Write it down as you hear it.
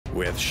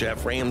with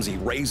Chef Ramsay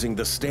raising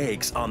the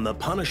stakes on the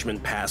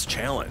Punishment Pass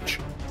challenge.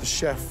 The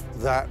chef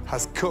that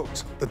has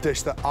cooked the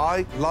dish that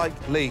I like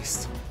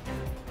least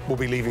will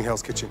be leaving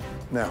Hell's Kitchen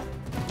now.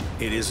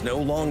 It is no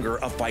longer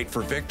a fight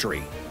for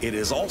victory. It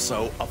is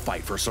also a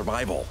fight for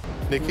survival.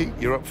 Nikki,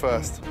 you're up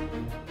first.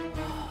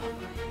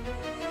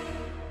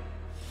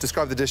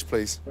 Describe the dish,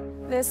 please.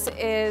 This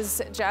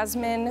is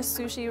jasmine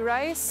sushi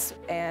rice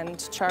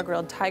and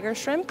char-grilled tiger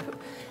shrimp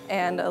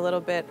and a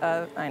little bit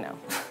of, I know,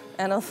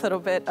 and a little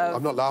bit of...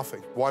 I'm not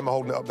laughing. Why am I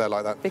holding it up there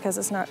like that? Because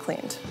it's not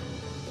cleaned.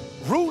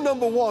 Rule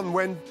number one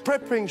when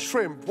prepping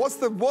shrimp, what's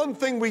the one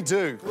thing we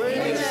do?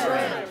 Clean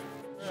shrimp.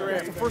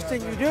 That's the first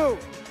thing you do.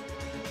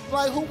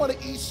 Like, who wanna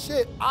eat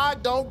shit? I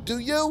don't, do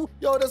you?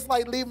 Yo, that's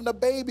like leaving a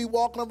baby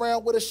walking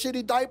around with a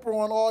shitty diaper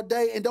on all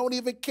day and don't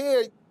even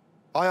care.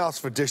 I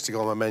asked for a dish to go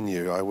on my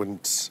menu. I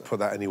wouldn't put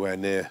that anywhere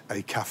near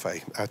a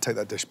cafe. I'd take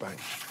that dish back.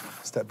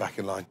 Step back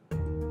in line.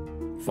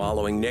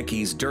 Following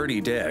Nikki's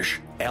dirty dish,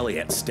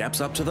 Elliot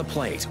steps up to the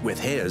plate with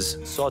his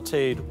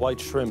sautéed white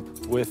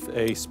shrimp with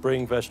a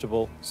spring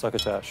vegetable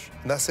succotash.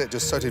 And that's it,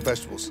 just sautéed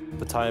vegetables?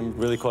 The time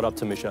really caught up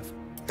to me, Chef.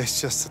 It's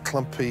just a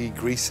clumpy,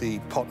 greasy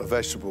pot of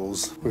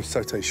vegetables with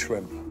sautéed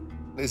shrimp.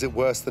 Is it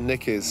worse than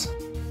Nikki's?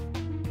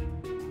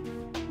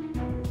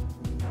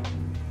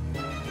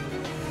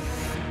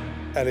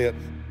 Elliot,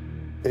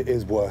 it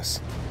is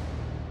worse.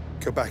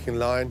 Go back in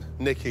line.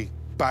 Nikki,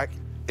 back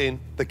in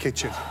the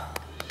kitchen.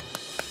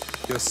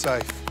 You're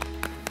safe.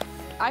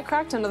 I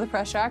cracked under the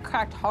pressure. I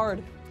cracked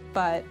hard,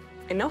 but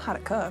I know how to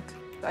cook.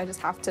 I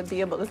just have to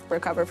be able to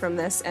recover from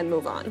this and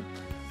move on.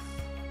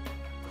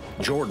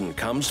 Jordan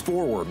comes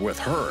forward with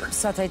her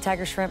sauteed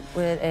tiger shrimp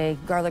with a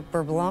garlic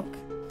beurre blanc.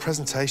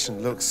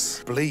 Presentation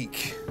looks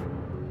bleak.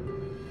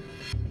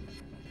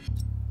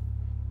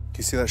 Can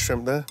you see that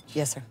shrimp there?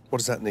 Yes, sir. What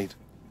does that need?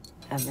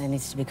 It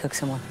needs to be cooked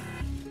some more.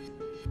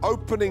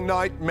 Opening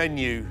night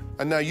menu,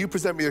 and now you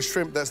present me a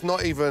shrimp that's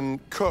not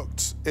even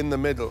cooked in the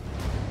middle.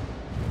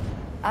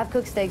 I've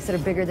cooked steaks that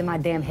are bigger than my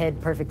damn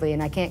head perfectly,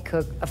 and I can't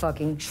cook a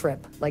fucking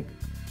shrimp. Like,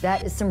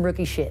 that is some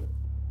rookie shit.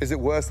 Is it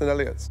worse than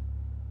Elliot's?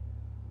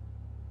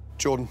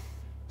 Jordan,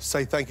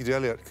 say thank you to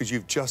Elliot, because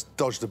you've just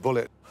dodged a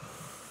bullet.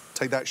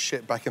 Take that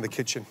shit back in the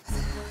kitchen.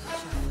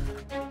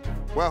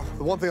 Well,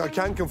 the one thing I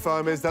can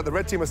confirm is that the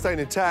red team are staying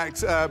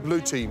intact.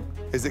 Blue team,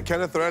 is it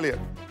Kenneth or Elliot?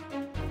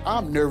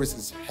 I'm nervous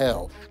as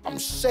hell. I'm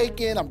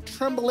shaking, I'm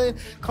trembling.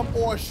 Come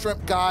on,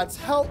 shrimp gods,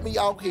 help me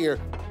out here.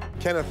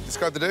 Kenneth,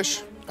 describe the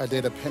dish. I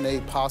did a penne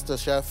pasta,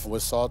 chef,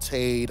 with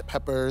sauteed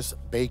peppers,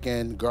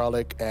 bacon,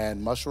 garlic, and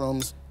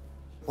mushrooms.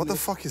 What the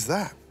fuck is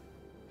that?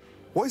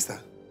 What is that?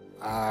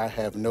 I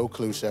have no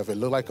clue, chef. It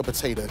looked like a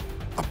potato.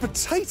 A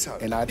potato?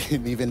 And I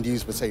didn't even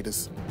use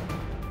potatoes.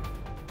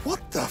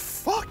 What the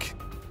fuck?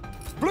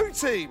 Blue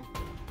team,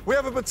 we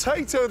have a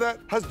potato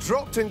that has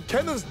dropped in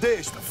Kenneth's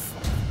dish.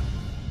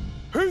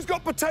 Who's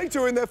got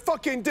potato in their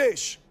fucking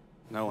dish?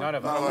 No one. None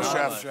of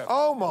us. Chef.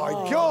 Oh, my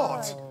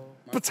God.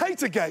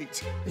 Potato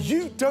gate.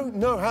 You don't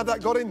know how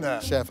that got in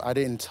there. Chef, I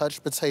didn't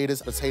touch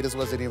potatoes. Potatoes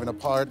wasn't even a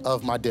part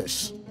of my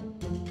dish.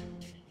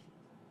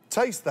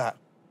 Taste that.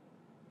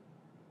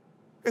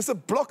 It's a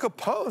block of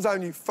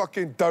Parmesan, you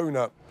fucking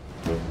donut.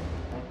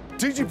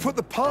 Did you put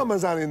the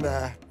Parmesan in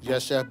there?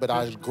 Yes, chef, but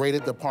I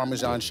grated the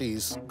Parmesan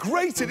cheese.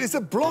 Grated? It's a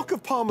block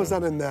of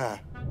Parmesan in there.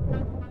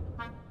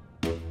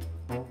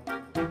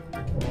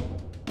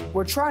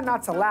 We're trying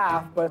not to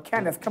laugh, but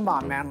Kenneth, come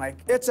on, man. Like,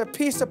 it's a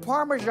piece of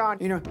Parmesan.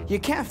 You know, you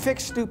can't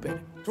fix stupid.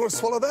 Do you want to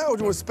swallow that or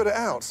do you want to spit it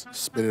out?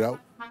 Spit it out.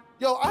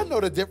 Yo, I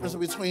know the difference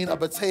between a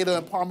potato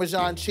and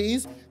Parmesan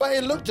cheese, but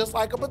it looked just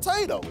like a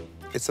potato.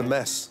 It's a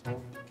mess.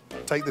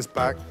 Take this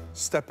back,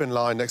 step in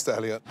line next to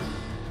Elliot.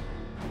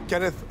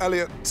 Kenneth,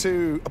 Elliot,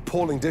 two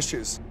appalling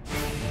dishes.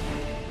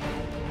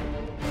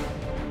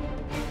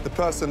 The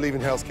person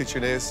leaving Hell's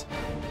Kitchen is...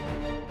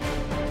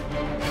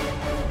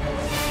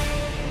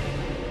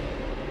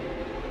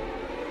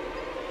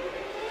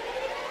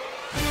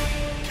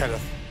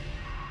 Kenneth.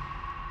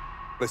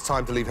 It's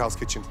time to leave Hell's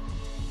Kitchen.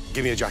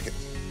 Give me a jacket.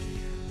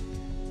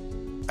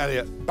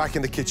 Elliot, back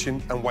in the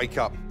kitchen and wake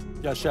up.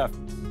 Yes, Chef.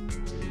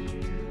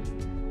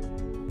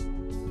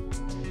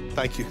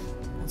 Thank you.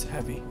 That's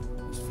heavy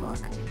as fuck.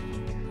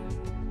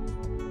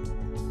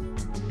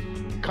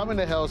 Coming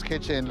to Hell's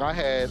Kitchen, I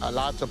had a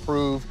lot to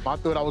prove. I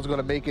thought I was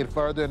gonna make it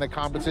further in the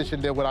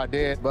competition than what I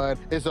did, but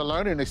it's a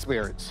learning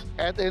experience.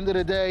 At the end of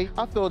the day,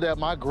 I feel that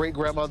my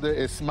great-grandmother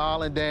is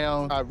smiling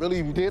down. I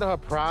really did her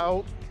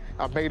proud.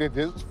 I made it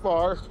this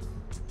far.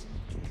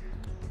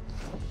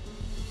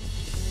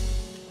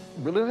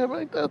 Really don't have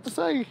anything else to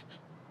say.